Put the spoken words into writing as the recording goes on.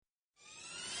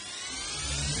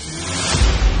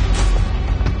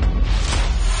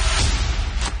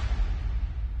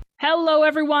Hello,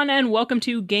 everyone, and welcome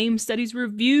to Game Studies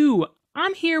Review.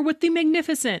 I'm here with the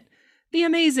magnificent, the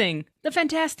amazing, the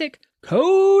fantastic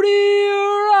Cody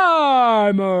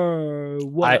Reimer.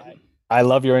 What up? I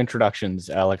love your introductions,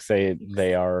 Alex.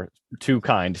 They are too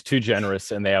kind, too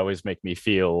generous, and they always make me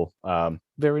feel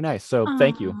very nice. So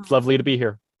thank you. It's lovely to be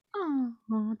here.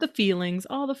 The feelings,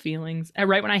 all the feelings. And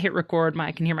right when I hit record,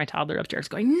 I can hear my toddler upstairs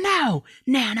going, "No,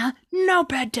 Nana, no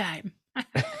bedtime."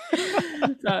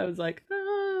 So I was like,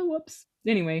 whoops.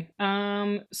 Anyway,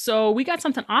 so we got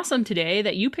something awesome today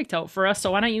that you picked out for us.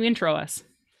 So why don't you intro us?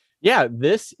 Yeah,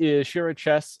 this is Shira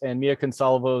Chess and Mia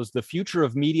Consalvo's The Future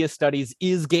of Media Studies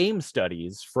is Game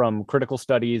Studies from Critical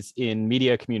Studies in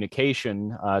Media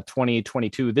Communication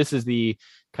 2022. This is the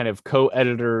kind of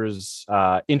co-editor's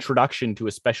introduction to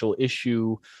a special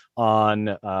issue on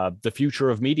the future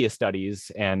of media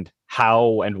studies and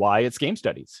how and why it's game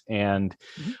studies. And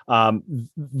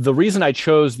the reason I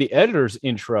chose the editor's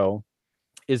intro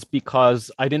is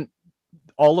because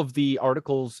all of the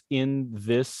articles in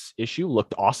this issue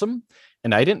looked awesome,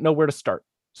 and I didn't know where to start.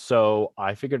 So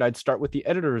I figured I'd start with the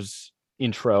editor's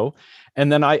intro.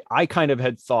 And then I kind of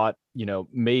had thought,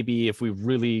 maybe if we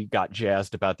really got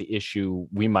jazzed about the issue,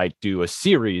 we might do a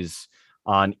series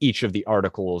on each of the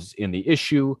articles in the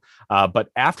issue. But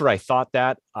after I thought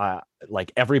that,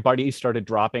 like everybody started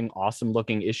dropping awesome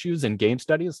looking issues in game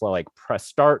studies. Like Press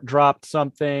Start dropped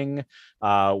something.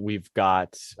 We've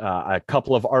got a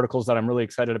couple of articles that I'm really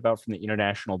excited about from the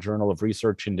International Journal of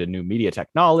Research into New Media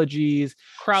Technologies.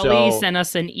 Crowley sent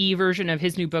us an e-version of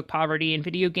his new book, Poverty in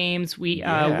Video Games.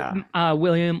 Michael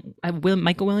William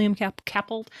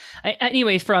Cappold.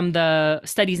 Anyway, from the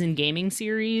Studies in Gaming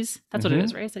series, that's what it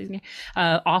is, right? Studies in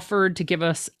Gaming. Offered to give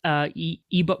us an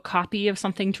ebook copy of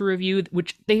something to review,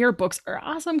 which their books are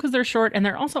awesome because they're short, and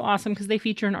they're also awesome because they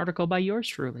feature an article by yours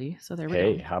truly. So there we go.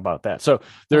 Hey, how about that? So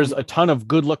there's a ton of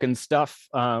good looking stuff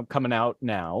coming out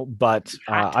now, but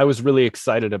I was really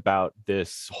excited about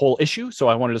this whole issue. So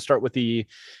I wanted to start with the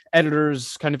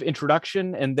editor's kind of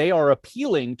introduction, and they are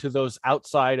appealing to those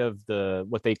outside of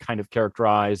what they kind of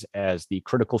characterize as the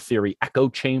critical theory echo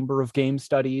chamber of game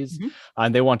studies.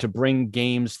 And they want to bring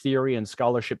games theory and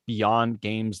scholarship beyond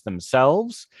games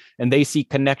themselves. And they see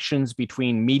connections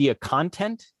between media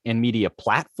content and media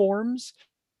platforms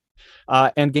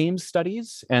and game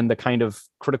studies and the kind of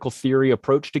critical theory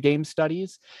approach to game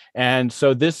studies. And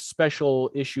so this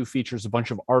special issue features a bunch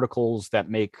of articles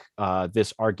that make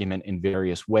this argument in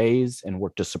various ways and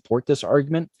work to support this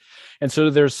argument. And so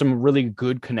there's some really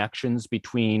good connections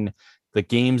between the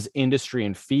games industry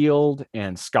and field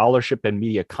and scholarship and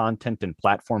media content and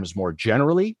platforms more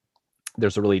generally.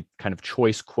 There's a really kind of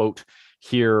choice quote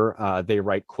here. They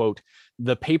write, quote,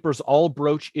 "The papers all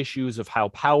broach issues of how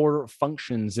power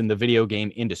functions in the video game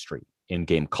industry, in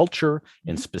game culture,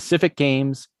 in specific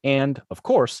games, and, of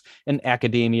course, in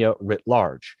academia writ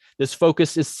large. This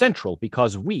focus is central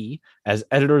because we, as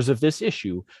editors of this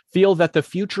issue, feel that the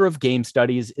future of game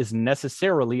studies is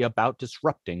necessarily about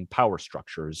disrupting power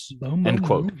structures," end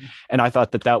quote. And I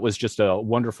thought that was just a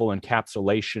wonderful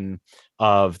encapsulation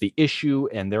of the issue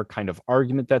and their kind of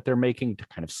argument that they're making to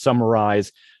kind of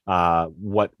summarize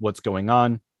what's going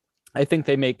on. I think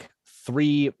they make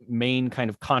three main kind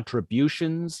of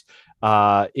contributions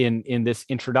in this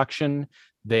introduction.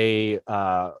 They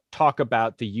talk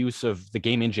about the use of the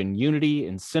game engine Unity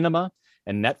in cinema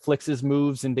and Netflix's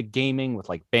moves into gaming with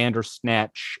like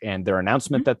Bandersnatch and their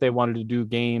announcement that they wanted to do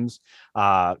games,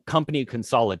 company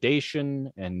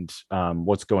consolidation and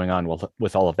what's going on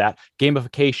with all of that.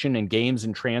 Gamification and games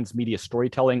and transmedia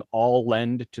storytelling all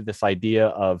lend to this idea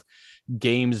of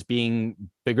games being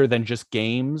bigger than just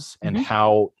games, and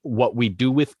how what we do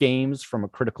with games from a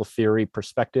critical theory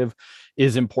perspective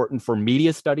is important for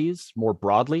media studies more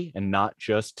broadly, and not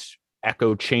just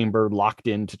echo chamber locked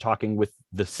into talking with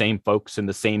the same folks in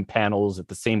the same panels at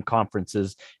the same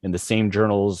conferences in the same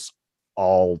journals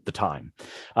all the time.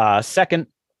 Second,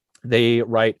 they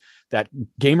write that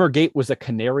Gamergate was a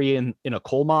canary in a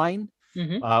coal mine.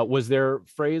 Was their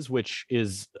phrase, which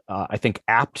is, I think,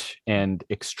 apt and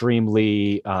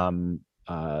extremely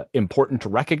important to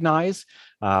recognize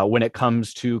when it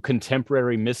comes to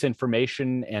contemporary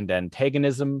misinformation and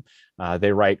antagonism.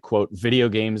 They write, quote, "Video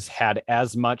games had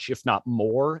as much, if not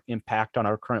more, impact on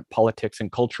our current politics and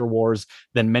culture wars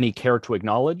than many care to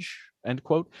acknowledge," end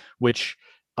quote, which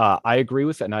I agree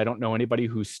with. And I don't know anybody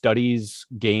who studies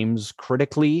games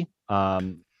critically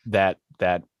that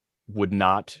would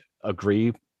not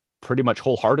agree pretty much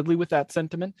wholeheartedly with that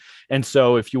sentiment. And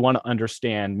so if you want to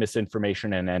understand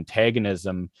misinformation and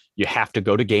antagonism, you have to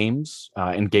go to games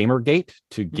and Gamergate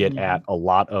to get at a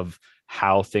lot of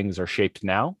how things are shaped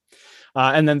now.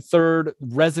 And then third,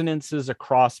 resonances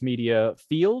across media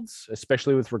fields,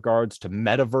 especially with regards to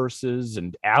metaverses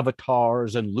and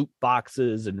avatars and loot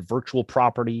boxes and virtual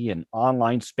property and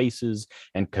online spaces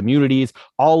and communities.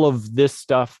 All of this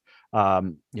stuff,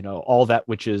 all that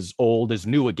which is old is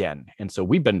new again. And so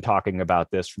we've been talking about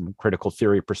this from a critical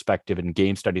theory perspective and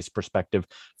game studies perspective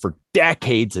for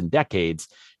decades and decades.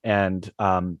 And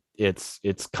it's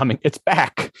coming, it's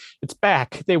back.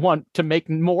 They want to make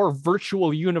more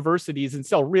virtual universities and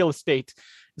sell real estate.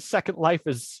 Second Life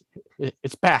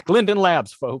it's back. Linden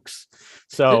Labs, folks.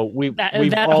 So we've that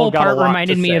all whole got part a lot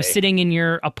reminded to me say. of sitting in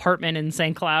your apartment in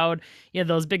St. Cloud. You had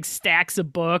those big stacks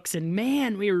of books, and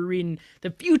man, we were reading. The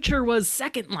future was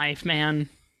Second Life, man.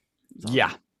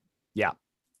 Yeah.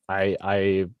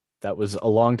 I that was a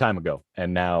long time ago,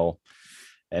 and now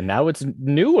it's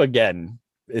new again,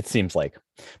 it seems like.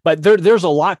 But there's a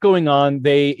lot going on.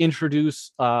 They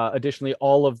introduce additionally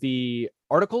all of the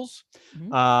articles.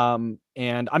 Mm-hmm.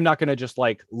 And I'm not going to just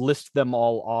like list them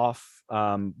all off,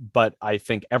 but I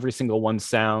think every single one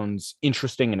sounds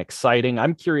interesting and exciting.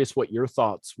 I'm curious what your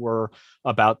thoughts were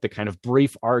about the kind of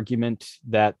brief argument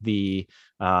that the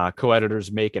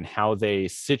co-editors make and how they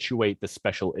situate the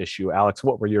special issue. Alex,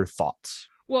 what were your thoughts?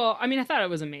 Well, I mean, I thought it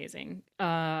was amazing.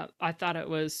 I thought it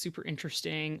was super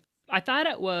interesting. I thought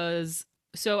it was.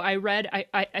 So I read,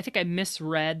 I think I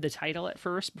misread the title at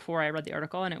first before I read the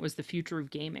article, and it was The Future of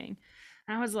Gaming.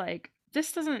 And I was like,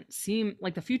 this doesn't seem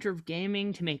like the future of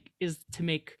gaming to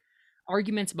make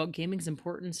arguments about gaming's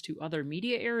importance to other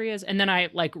media areas. And then I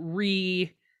like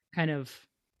kind of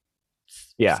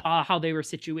saw how they were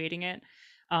situating it.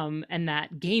 And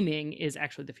that gaming is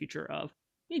actually the future of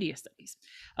media studies,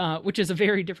 which is a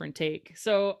very different take.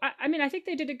 So, I mean, I think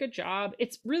they did a good job.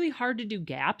 It's really hard to do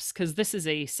gaps because this is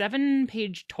a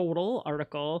 7-page total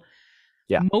article.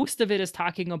 Yeah. Most of it is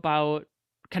talking about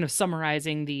kind of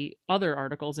summarizing the other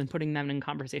articles and putting them in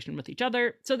conversation with each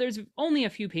other. So there's only a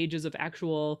few pages of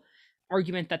actual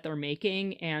argument that they're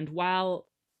making. And while,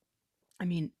 I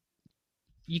mean,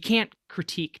 you can't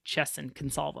critique Chess and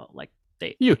Consolvo. Like,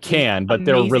 you can, but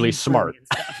they're really smart.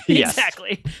 Yes.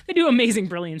 Exactly. They do amazing,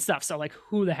 brilliant stuff. So like,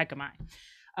 who the heck am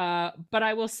I? But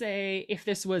I will say if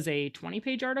this was a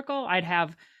 20-page article, I'd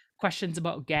have questions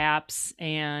about gaps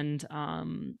and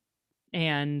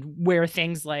where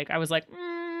things like, I was like,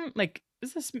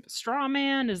 is this straw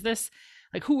man? Is this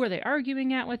like, who are they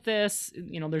arguing at with this?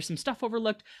 There's some stuff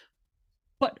overlooked.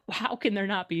 But how can there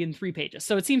not be in 3 pages?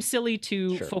 So it seems silly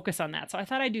to focus on that. So I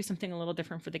thought I'd do something a little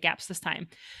different for the gaps this time.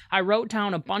 I wrote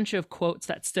down a bunch of quotes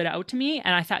that stood out to me,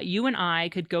 and I thought you and I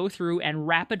could go through and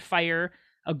rapid fire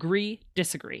agree,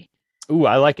 disagree. Ooh,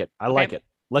 I like it.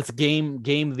 Let's game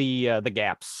the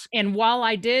gaps. And while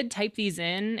I did type these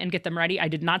in and get them ready, I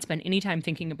did not spend any time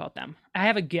thinking about them. I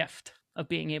have a gift of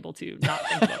being able to not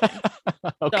think about them.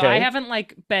 Okay. So I haven't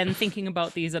been thinking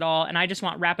about these at all, and I just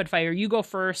want rapid fire. You go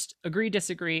first, agree,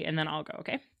 disagree, and then I'll go,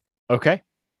 okay? Okay.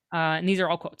 And these are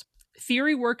all quotes.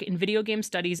 Theory work in video game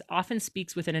studies often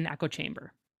speaks within an echo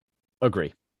chamber.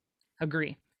 Agree.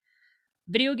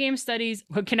 Video game studies,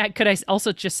 could I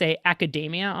also just say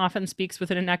academia often speaks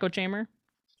within an echo chamber?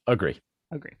 Agree.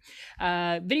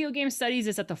 Video game studies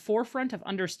is at the forefront of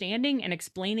understanding and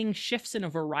explaining shifts in a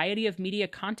variety of media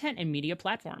content and media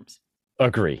platforms.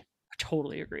 Agree. I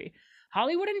totally agree.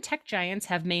 Hollywood and tech giants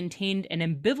have maintained an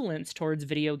ambivalence towards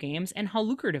video games and how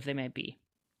lucrative they might be.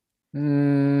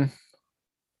 Very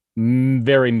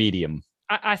medium.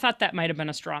 I thought that might have been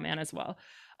a straw man as well.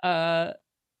 Let's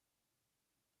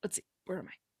see. Where am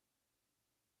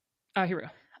I? Here we go.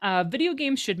 Video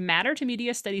games should matter to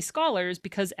media studies scholars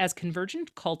because as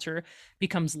convergent culture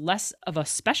becomes less of a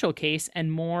special case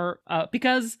and more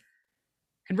because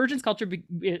convergence culture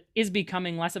is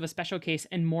becoming less of a special case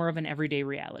and more of an everyday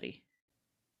reality.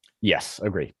 Yes,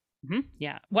 agree. Mm-hmm.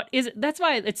 Yeah. What is it? That's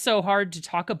why it's so hard to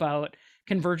talk about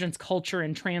convergence culture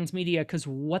and transmedia, because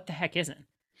what the heck isn't?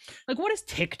 Like, what is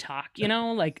TikTok?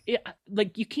 Like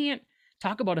you can't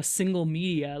talk about a single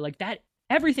media like that.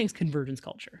 Everything's convergence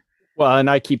culture. Well, and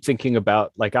I keep thinking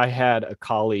about, like, I have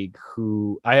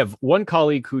one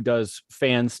colleague who does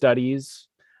fan studies,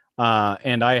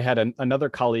 and I had another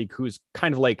colleague who's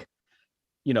kind of like,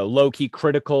 low-key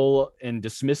critical and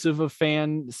dismissive of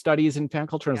fan studies and fan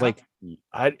culture. And it's like,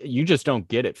 you just don't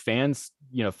get it. Fan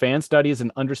studies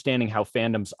and understanding how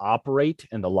fandoms operate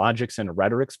and the logics and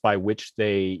rhetorics by which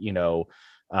they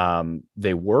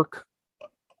work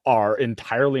are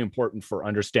entirely important for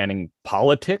understanding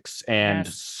politics and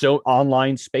so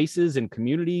online spaces and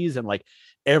communities and like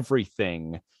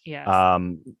everything. Yes.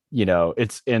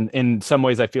 It's in some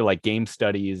ways I feel like game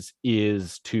studies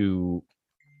is to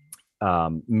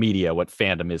media what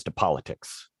fandom is to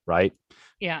politics, right?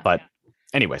 Yeah. But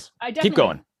anyways, keep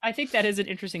going. I think that is an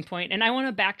interesting point, and I want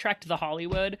to backtrack to the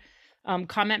Hollywood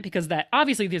comment, because that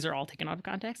obviously these are all taken out of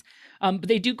context. But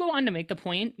they do go on to make the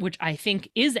point, which I think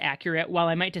is accurate. While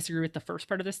I might disagree with the first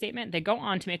part of the statement, they go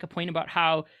on to make a point about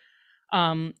how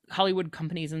Hollywood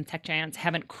companies and tech giants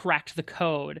haven't cracked the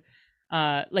code.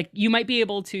 Like you might be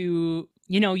able to,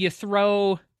 you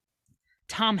throw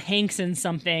Tom Hanks in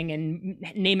something and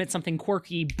name it something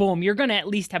quirky, boom, you're going to at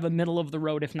least have a middle of the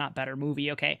road, if not better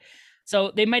movie. Okay.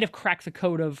 So they might have cracked the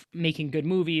code of making good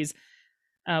movies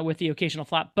with the occasional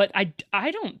flop, but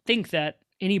I don't think that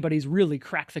anybody's really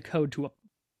cracked the code to a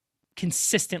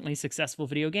consistently successful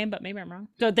video game, but maybe I'm wrong.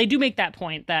 So they do make that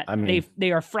point that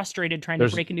they are frustrated trying to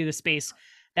break into the space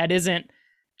that isn't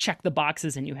check the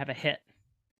boxes and you have a hit.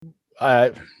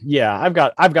 Yeah, I've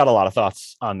got a lot of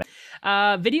thoughts on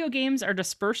that. Video games are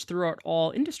dispersed throughout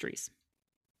all industries.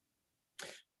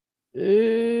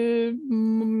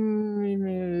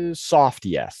 Soft,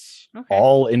 yes. Okay.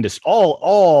 All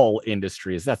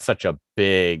industries. That's such a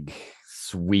big,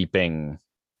 sweeping.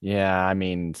 Yeah, I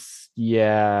mean,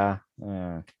 yeah.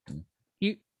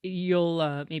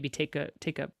 You'll maybe take a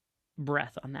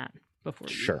breath on that before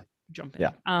you jump in.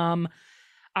 Yeah.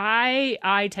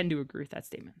 I tend to agree with that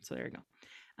statement. So there you go.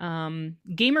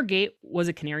 Gamergate was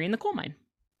a canary in the coal mine.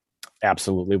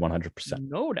 Absolutely, 100%.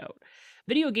 No doubt.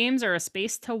 Video games are a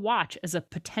space to watch as a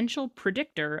potential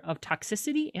predictor of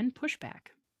toxicity and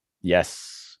pushback.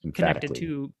 Yes, emphatically. Connected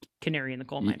to canary in the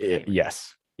coal mine.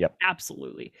 Yes. Yep.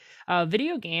 Absolutely.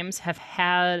 Video games have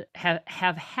had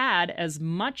as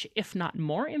much, if not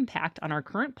more, impact on our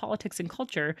current politics and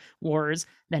culture wars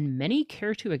than many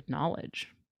care to acknowledge.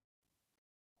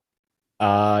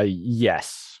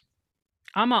 Yes.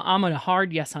 I'm a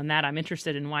hard yes on that. I'm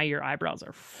interested in why your eyebrows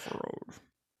are furrowed.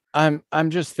 I'm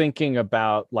just thinking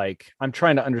about, like, I'm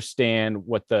trying to understand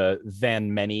what the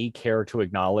then many care to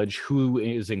acknowledge, who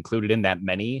is included in that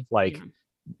many. Like,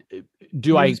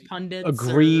 do I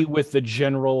agree with the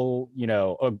general,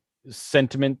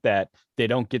 sentiment that they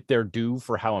don't get their due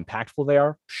for how impactful they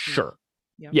are? Sure.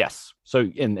 Yep. Yes. So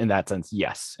in that sense,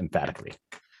 yes, emphatically.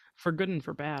 For good and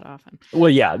for bad, often.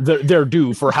 Well, yeah, they're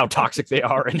due for how toxic they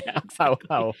are and how.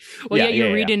 Well,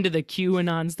 you read into the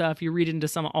QAnon stuff, you read into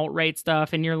some alt-right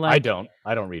stuff, and you're like,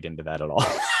 I don't read into that at all.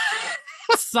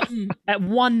 Some at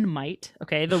one might,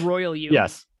 okay, the royal you,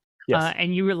 yes,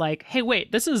 and you were like, hey,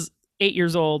 wait, this is 8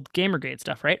 years old Gamergate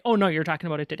stuff, right? Oh no, you're talking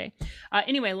about it today.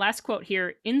 Anyway, last quote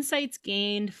here: insights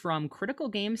gained from critical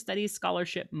game studies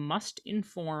scholarship must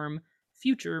inform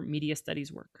future media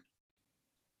studies work.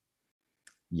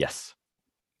 Yes.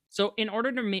 So in order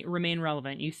to remain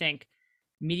relevant, you think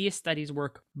media studies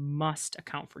work must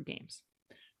account for games?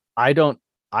 I don't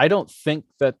think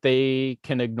that they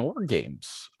can ignore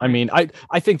games. I mean,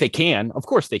 I think they can. Of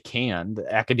course they can.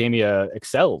 The academia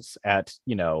excels at,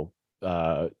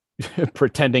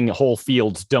 pretending whole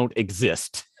fields don't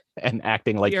exist and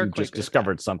acting like you just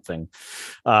discovered something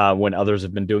when others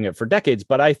have been doing it for decades.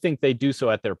 But I think they do so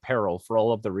at their peril for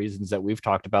all of the reasons that we've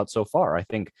talked about so far. I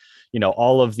think,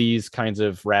 all of these kinds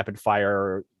of rapid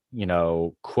fire,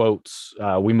 quotes,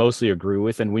 we mostly agree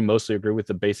with, and we mostly agree with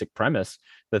the basic premise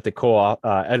that the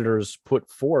co-editors put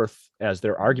forth as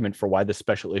their argument for why this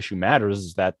special issue matters,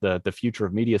 is that the future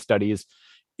of media studies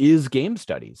is game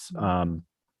studies.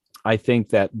 I think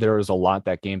that there is a lot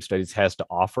that game studies has to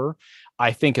offer.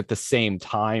 I think at the same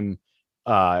time,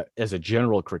 as a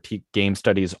general critique, game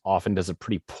studies often does a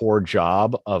pretty poor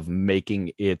job of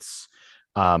making its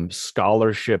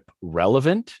scholarship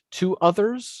relevant to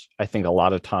others. I think a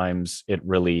lot of times it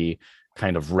really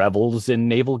kind of revels in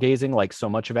navel gazing, like so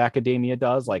much of academia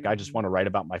does. Like, I just want to write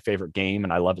about my favorite game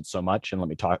and I love it so much, and let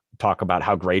me talk about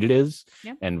how great it is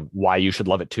and why you should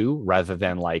love it too, rather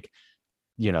than like,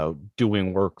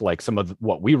 doing work like some of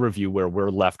what we review where we're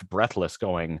left breathless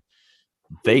going,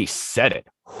 they said it.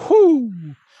 Whoo!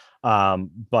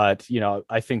 But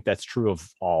I think that's true of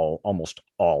almost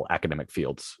all academic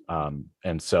fields.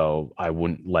 And so I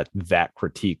wouldn't let that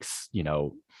critiques,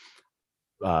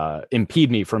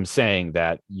 impede me from saying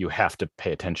that you have to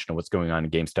pay attention to what's going on in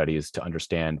game studies to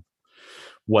understand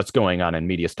what's going on in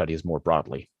media studies more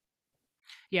broadly.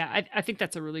 Yeah, I think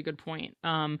that's a really good point.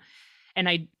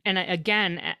 And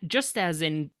again, just as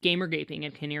in Gamergate being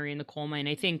a canary in the coal mine,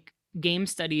 I think game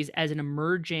studies as an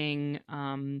emerging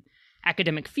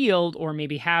academic field, or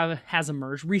maybe has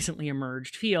recently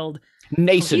emerged field,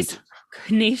 nascent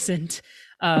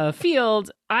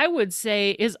field, I would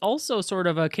say is also sort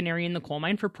of a canary in the coal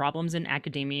mine for problems in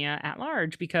academia at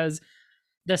large, because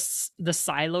the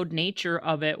siloed nature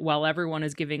of it, while everyone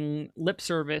is giving lip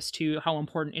service to how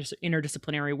important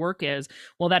interdisciplinary work is.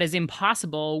 Well, that is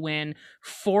impossible when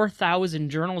 4,000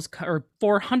 journals or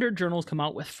 400 journals come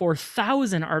out with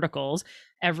 4,000 articles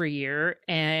every year,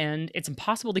 and it's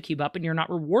impossible to keep up, and you're not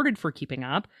rewarded for keeping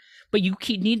up. But you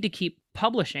need to keep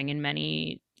publishing in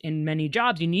many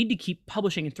jobs. You need to keep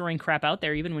publishing and throwing crap out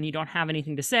there even when you don't have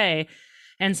anything to say.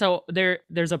 And so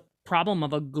there's a problem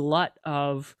of a glut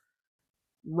of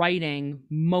writing.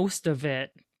 Most of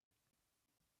it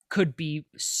could be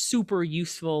super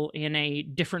useful in a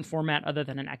different format other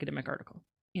than an academic article,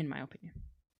 in my opinion.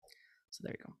 So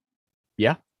there you go.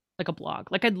 Yeah. Like a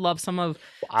blog. Like I'd love some of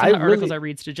the articles I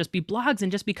read to just be blogs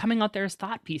and just be coming out there as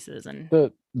thought pieces. And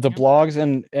the blogs,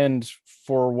 and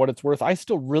for what it's worth, I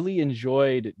still really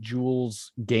enjoyed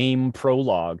Jules' game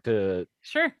prologue to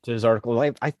his article.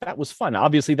 I thought was fun.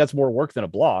 Obviously that's more work than a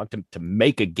blog to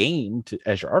make a game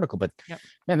as your article, but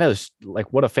man, that was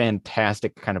like, what a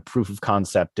fantastic kind of proof of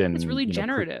concept. And it's really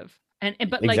generative.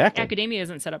 But like academia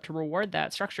isn't set up to reward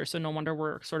that structure, so no wonder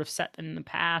we're sort of set in the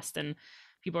past, and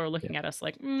people are looking at us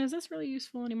like, is this really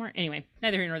useful anymore? Anyway,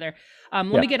 neither here nor there. Let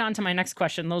me get on to my next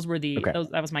question. Those were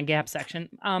that was my gap section.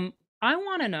 I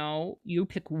want to know, you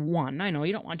pick one. I know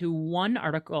you don't want to, one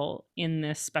article in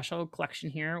this special collection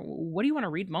here. What do you want to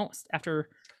read most after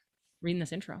reading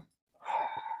this intro?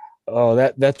 Oh,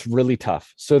 that's really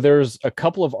tough. So there's a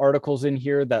couple of articles in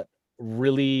here that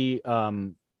really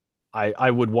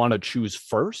I would want to choose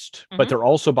first, but they're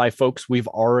also by folks we've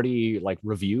already like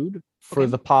reviewed for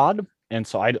the pod. And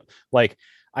so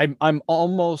I'm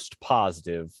almost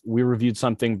positive we reviewed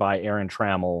something by Aaron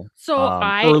Trammell. So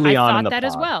early on in the pod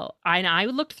as well. I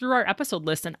looked through our episode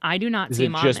list and I do not see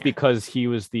him on there. Just because he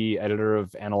was the editor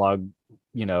of Analog,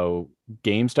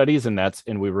 game studies,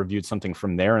 and we reviewed something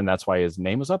from there, and that's why his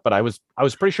name was up. But I was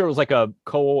pretty sure it was like a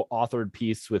co-authored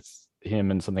piece with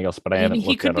him and something else, but I haven't looked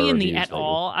at. He could be in the et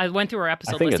al. I went through our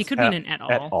episode list. He could be in an et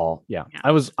al. Et al. Yeah.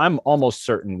 I'm almost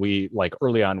certain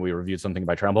early on we reviewed something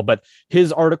by Trammell, but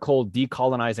his article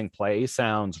Decolonizing Play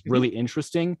sounds really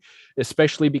interesting,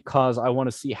 especially because I want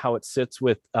to see how it sits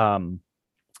with the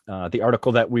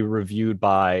article that we reviewed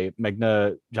by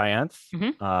Meghna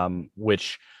Jayanth,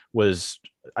 which was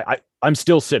I'm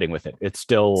still sitting with it. It's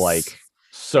still like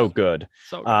so good.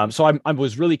 So I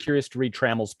was really curious to read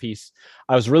Trammell's piece.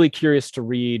 I was really curious to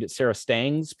read Sarah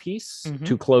Stang's piece,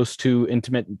 Too Close, Too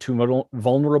Intimate, Too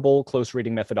Vulnerable, Close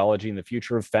Reading Methodology in the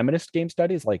Future of Feminist Game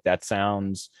Studies. Like, that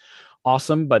sounds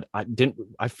awesome, but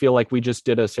I feel like we just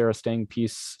did a Sarah Stang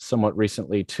piece somewhat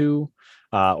recently too,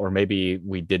 or maybe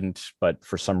we didn't, but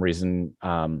for some reason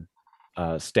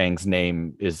Stang's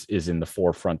name is in the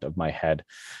forefront of my head.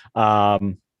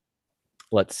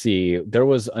 Let's see. There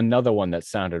was another one that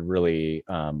sounded really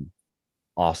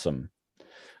awesome.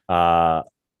 The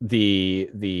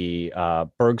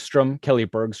Kelly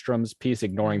Bergstrom's piece,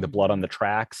 Ignoring the Blood on the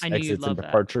Tracks, Exits and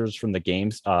Departures from the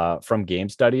Games, from Game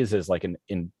Studies, is like an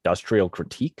industrial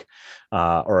critique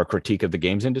or a critique of the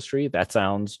games industry. That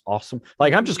sounds awesome.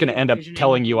 Like, I'm just going to end up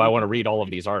telling you I want to read all of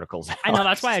these articles. I know,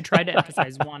 that's why I tried to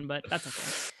emphasize one, but that's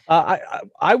okay.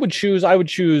 I would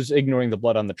choose Ignoring the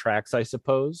Blood on the Tracks, I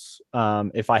suppose,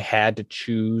 if I had to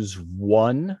choose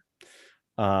one.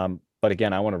 But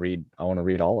again, I want to read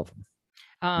all of them.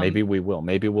 Maybe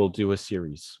we'll do a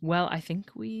series. Well, I think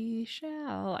we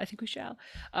shall.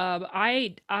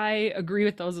 I agree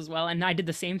with those as well. And I did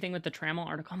the same thing with the Trammell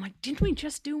article. I'm like, didn't we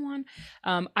just do one?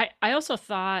 I also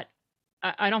thought,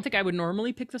 I don't think I would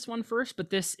normally pick this one first, but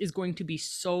this is going to be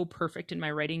so perfect in my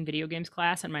writing video games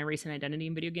class and my race and identity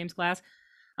in video games class.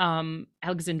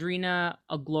 Alexandrina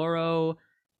Agloro,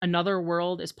 Another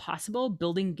World is Possible,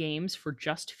 Building Games for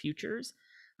Just Futures.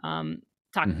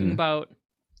 Talking about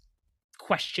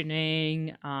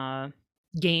questioning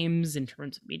games in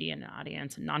terms of media and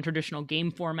audience and non-traditional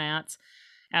game formats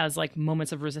as like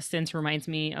moments of resistance. Reminds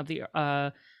me of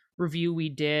the review we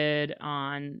did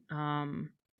on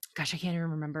gosh, I can't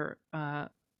even remember the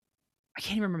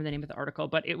name of the article,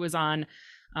 but it was on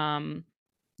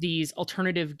these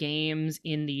alternative games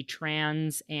in the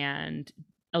trans and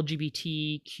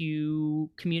LGBTQ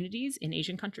communities in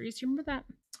Asian countries. Do you remember that?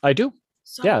 I do.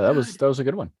 So yeah, that was a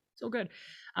good one. So good.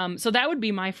 So that would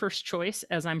be my first choice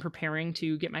as I'm preparing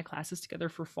to get my classes together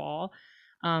for fall.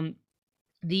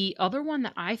 The other one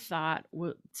that I thought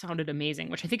sounded amazing,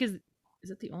 which I think is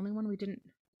it the only one we didn't?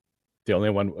 The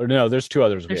only one? No, there's two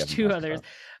others. There's two others.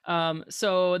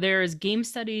 So there's Game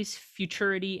Studies,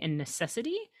 Futurity, and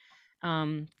Necessity.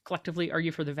 Collectively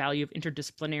argue for the value of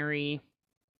interdisciplinary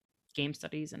game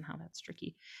studies and how that's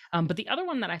tricky. But the other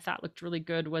one that I thought looked really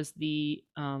good was the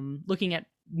looking at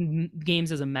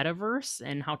games as a metaverse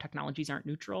and how technologies aren't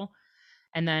neutral.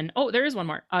 And then, there is one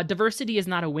more. Diversity is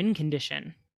not a win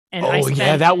condition. And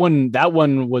yeah, that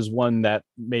one was one that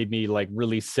made me like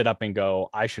really sit up and go,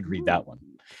 I should read that one.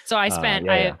 So I spent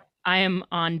I am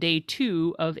on day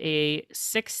 2 of a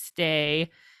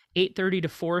 6-day 8:30 to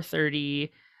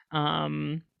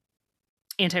 4:30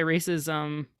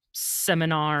 anti-racism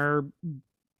seminar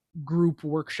group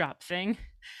workshop thing.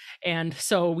 And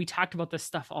so we talked about this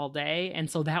stuff all day. And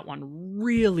so that one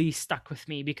really stuck with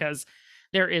me because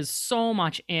there is so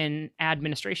much in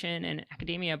administration and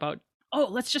academia about,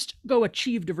 let's just go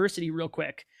achieve diversity real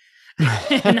quick.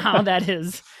 And how that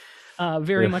is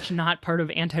very much not part of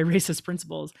anti-racist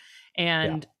principles.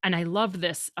 And I love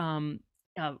this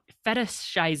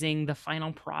fetishizing the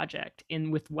final project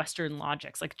with Western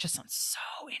logics. Like, it just sounds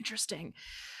so interesting.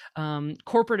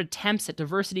 Corporate attempts at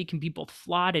diversity can be both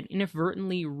flawed and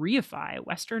inadvertently reify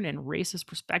Western and racist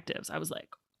perspectives. I was like,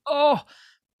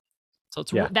 so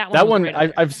it's that one.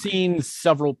 I've seen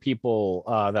several people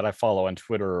that I follow on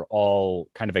Twitter all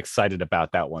kind of excited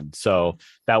about that one. So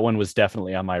that one was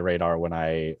definitely on my radar when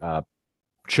I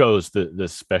chose the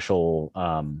special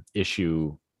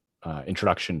issue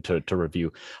introduction to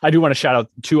review. I do want to shout out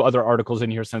 2 other articles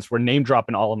in here since we're name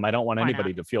dropping all of them. I don't want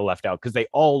anybody to feel left out because they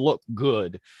all look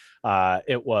good.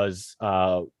 It was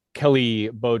Kelly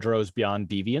Boudreau's Beyond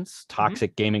Deviance,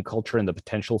 Toxic Gaming Culture and the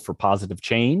Potential for Positive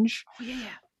Change.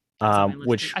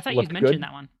 Which I thought you mentioned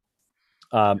that one.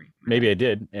 Maybe I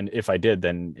did, and if I did,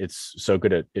 then it's so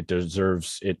good it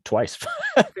deserves it twice.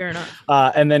 Fair enough.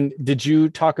 And then, did you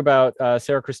talk about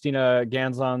Sarah Christina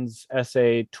Ganzon's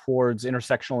essay towards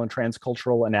intersectional and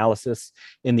transcultural analysis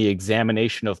in the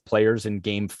examination of players in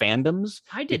game fandoms?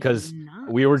 I did, because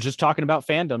not. We were just talking about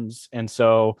fandoms, and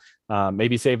so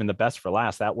maybe saving the best for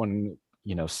last. That one,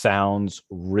 sounds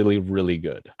really, really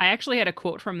good. I actually had a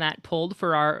quote from that pulled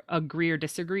for our agree or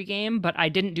disagree game, but I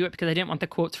didn't do it because I didn't want the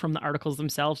quotes from the articles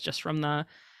themselves, just from the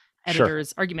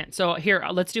editor's argument. So here,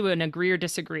 let's do an agree or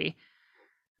disagree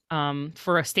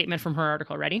for a statement from her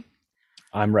article. Ready?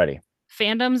 I'm ready.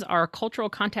 Fandoms are cultural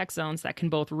contact zones that can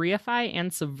both reify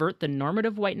and subvert the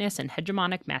normative whiteness and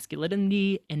hegemonic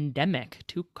masculinity endemic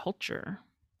to culture.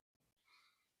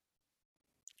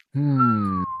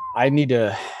 I need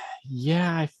to...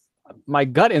 my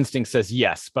gut instinct says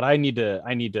yes, but I need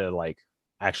to like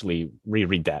actually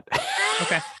reread that.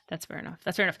 Okay, that's fair enough.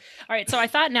 All right, so I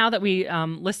thought now that we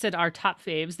listed our top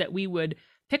faves that we would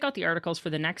pick out the articles for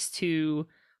the next 2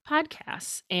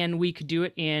 podcasts, and we could do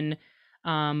it in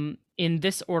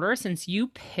this order. Since you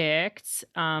picked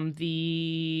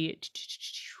the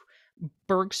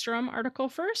Bergstrom article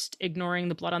first, Ignoring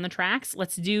the Blood on the Tracks,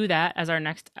 let's do that as our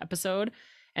next episode.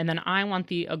 And then I want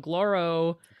the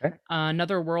Agloro,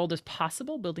 Another World is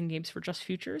Possible, Building Games for Just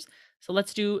Futures. So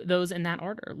let's do those in that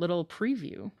order. Little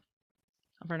preview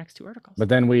of our next 2 articles. But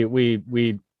then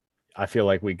I feel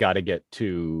like we got to get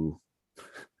to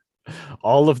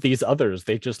all of these others.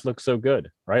 They just look so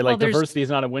good, right? Like, diversity is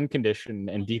not a win condition,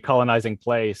 and decolonizing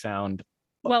play sound...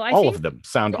 all of them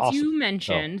sound awesome. You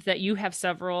mentioned that you have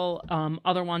several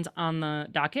other ones on the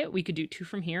docket. We could do 2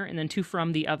 from here and then 2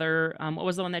 from the other. What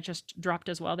was the one that just dropped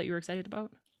as well that you were excited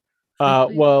about?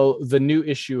 Well, the new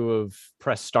issue of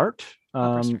Press Start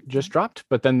just dropped,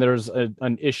 but then there's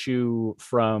an issue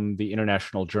from the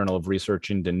International Journal of Research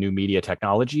into New Media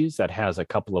Technologies that has a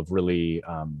couple of really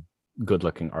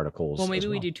good-looking articles. Well, maybe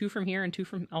we do 2 from here and 2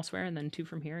 from elsewhere, and then 2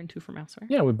 from here and 2 from elsewhere.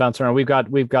 Yeah, we bounce around. We've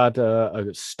got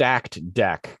a stacked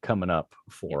deck coming up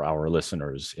for our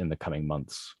listeners in the coming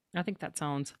months. I think that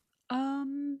sounds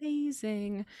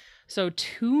amazing. So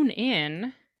tune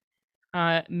in,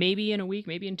 maybe in a week,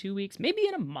 maybe in 2 weeks, maybe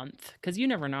in a month, because you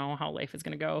never know how life is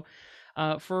going to go,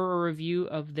 for a review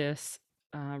of this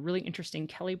really interesting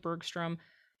Kelly Bergstrom,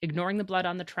 Ignoring the Blood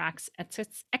on the Tracks,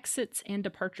 exits and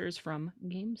departures from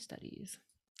game studies.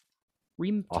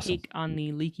 Retake on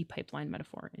the leaky pipeline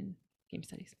metaphor in game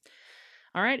studies.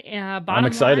 All right. I'm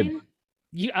excited. Line,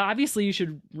 you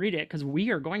should read it because we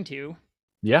are going to.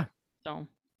 Yeah. So,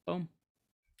 boom.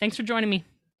 Thanks for joining me.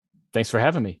 Thanks for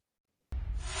having me.